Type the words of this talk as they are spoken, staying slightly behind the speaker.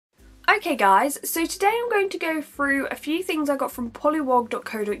Okay guys, so today I'm going to go through a few things I got from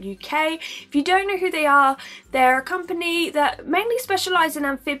pollywog.co.uk. If you don't know who they are, they're a company that mainly specialise in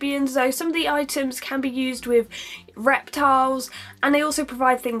amphibians, though some of the items can be used with reptiles, and they also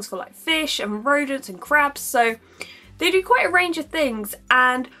provide things for like fish and rodents and crabs, so they do quite a range of things.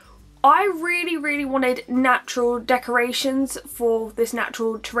 And I really wanted natural decorations for this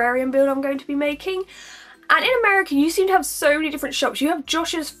natural terrarium build I'm going to be making. And in America, you seem to have so many different shops. You have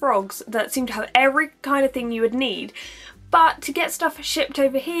Josh's Frogs that seem to have every kind of thing you would need. But to get stuff shipped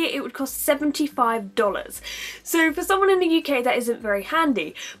over here, it would cost $75. So for someone in the UK, that isn't very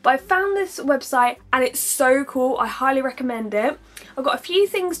handy. But I found this website and it's so cool. I highly recommend it. I've got a few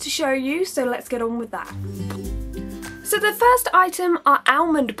things to show you, so let's get on with that. So the first item are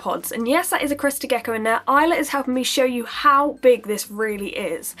almond pods, and yes, that is a Crested Gecko in there. Isla is helping me show you how big this really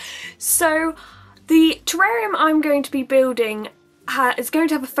is. So the terrarium I'm going to be building is going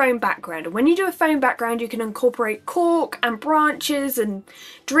to have a foam background, and when you do a foam background you can incorporate cork and branches and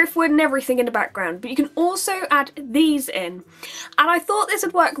driftwood and everything in the background, but you can also add these in. And I thought this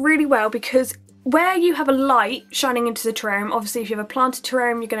would work really well because where you have a light shining into the terrarium, obviously if you have a planted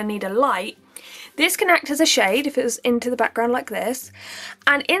terrarium you're going to need a light. This can act as a shade if it was into the background like this,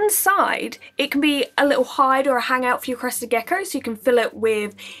 and inside it can be a little hide or a hangout for your Crested Gecko, so you can fill it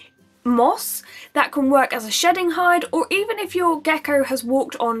with moss that can work as a shedding hide, or even if your gecko has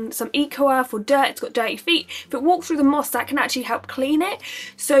walked on some eco-earth or dirt, it's got dirty feet, if it walks through the moss that can actually help clean it,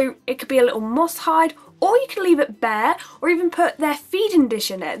 so it could be a little moss hide, or you can leave it bare or even put their feeding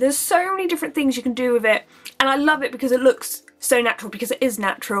dish in it. There's so many different things you can do with it, and I love it because it looks so natural, because it is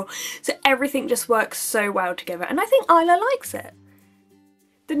natural, so everything just works so well together, and I think Isla likes it.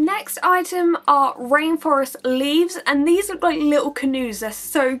 The next item are rainforest leaves, and these look like little canoes. They're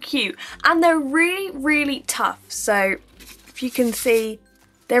so cute and they're really tough, so if you can see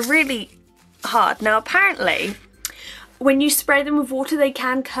they're really hard. Now apparently when you spray them with water they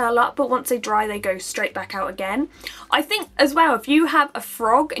can curl up, but once they dry they go straight back out again. I think as well, if you have a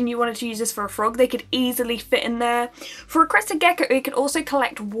frog and you wanted to use this for a frog, they could easily fit in there. For a Crested Gecko it could also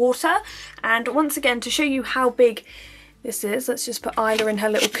collect water, and once again to show you how big this is, let's just put Isla in her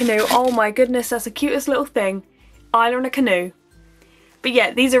little canoe. Oh my goodness, that's the cutest little thing. Isla in a canoe. But yeah,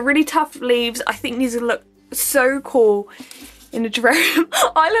 these are really tough leaves. I think these will look so cool in a terrarium.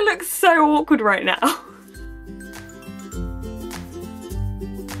 Isla looks so awkward right now.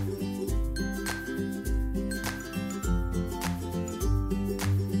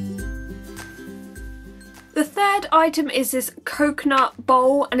 The third item is this coconut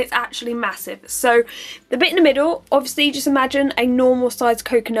bowl, and it's actually massive. So the bit in the middle, obviously just imagine a normal sized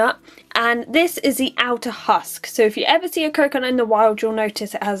coconut, and this is the outer husk. So if you ever see a coconut in the wild you'll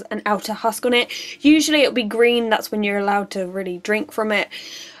notice it has an outer husk on it. Usually it'll be green, that's when you're allowed to really drink from it.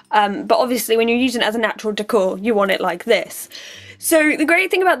 But obviously when you're using it as a natural decor you want it like this. So the great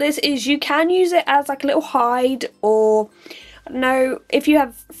thing about this is you can use it as like a little hide, or I don't know, if you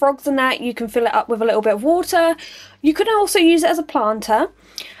have frogs and that you can fill it up with a little bit of water. You can also use it as a planter,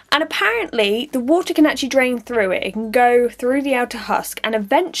 and apparently the water can actually drain through it. It can go through the outer husk, and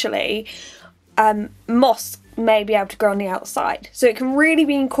eventually moss may be able to grow on the outside, so it can really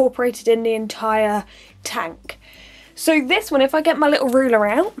be incorporated in the entire tank. So this one, if I get my little ruler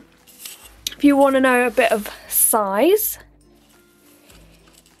out, if you want to know a bit of size,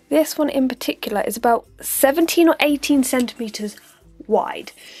 this one in particular is about 17 or 18 centimetres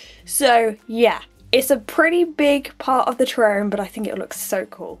wide. So yeah, it's a pretty big part of the terrarium, but I think it looks so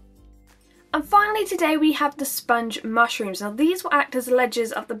cool. And finally today we have the sponge mushrooms. Now these will act as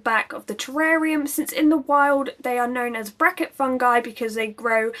ledges at the back of the terrarium, since in the wild they are known as bracket fungi because they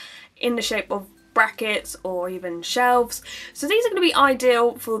grow in the shape of brackets or even shelves. So these are going to be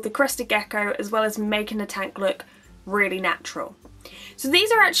ideal for the Crested Gecko, as well as making the tank look really natural. So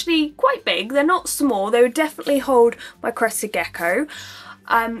these are actually quite big, they're not small, they would definitely hold my Crested Gecko.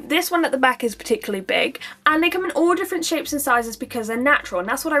 This one at the back is particularly big, and they come in all different shapes and sizes because they're natural, and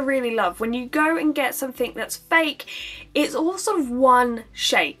that's what I really love. When you go and get something that's fake, it's all sort of one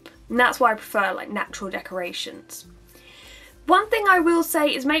shape, and that's why I prefer like natural decorations. One thing I will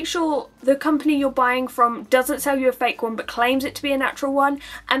say is make sure the company you're buying from doesn't sell you a fake one but claims it to be a natural one,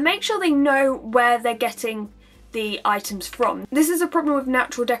 and make sure they know where they're getting the items from. This is a problem with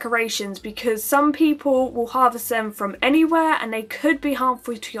natural decorations because some people will harvest them from anywhere and they could be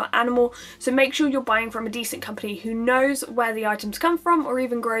harmful to your animal, so make sure you're buying from a decent company who knows where the items come from or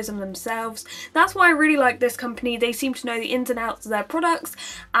even grows them themselves. That's why I really like this company. They seem to know the ins and outs of their products,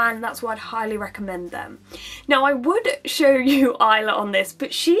 and that's why I'd highly recommend them. Now I would show you Isla on this,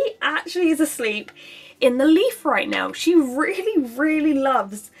 but she actually is asleep in the leaf right now. She really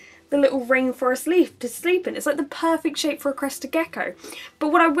loves the little rainforest leaf to sleep in. It's like the perfect shape for a crested gecko. But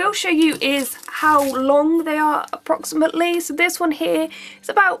what I will show you is how long they are approximately. So this one here is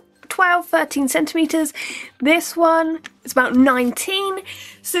about 12-13 centimeters. This one is about 19.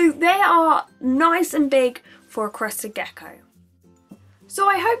 So they are nice and big for a crested gecko. So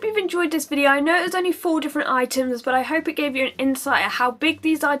I hope you've enjoyed this video. I know there's only 4 different items, but I hope it gave you an insight at how big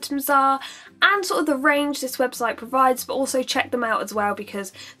these items are and sort of the range this website provides, but also check them out as well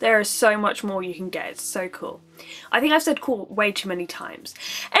because there is so much more you can get. It's so cool. I think I've said cool way too many times.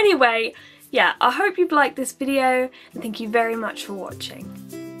 Anyway, yeah, I hope you've liked this video and thank you very much for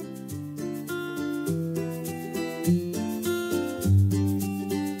watching.